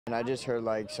And I just heard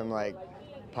like some like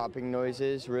popping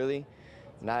noises, really,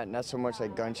 not so much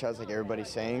like gunshots like everybody's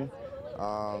saying.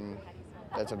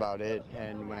 That's about it.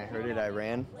 And when I heard it, I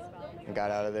ran and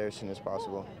got out of there as soon as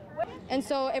possible. And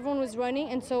so everyone was running,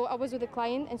 and so I was with a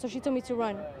client, and so she told me to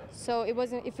run. So if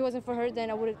it wasn't for her, then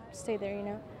I would have stayed there, you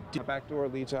know. The back door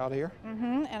leads out here?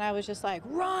 Mm-hmm. And I was just like,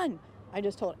 run! I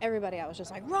just told everybody, I was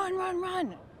just like, run, run,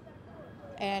 run!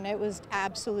 And it was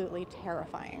absolutely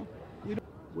terrifying.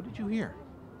 What did you hear?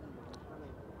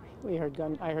 I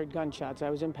heard gunshots.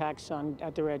 I was in PacSun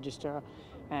at the register,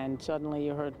 and suddenly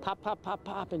you heard pop, pop, pop,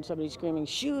 pop, and somebody screaming,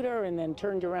 shoot her, and then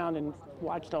turned around and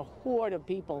watched a horde of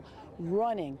people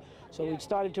running. So we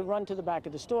started to run to the back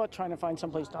of the store, trying to find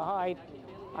someplace to hide.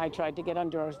 I tried to get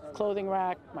under a clothing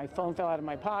rack. My phone fell out of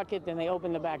my pocket. Then they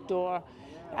opened the back door,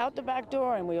 out the back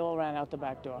door, and we all ran out the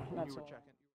back door. That's all.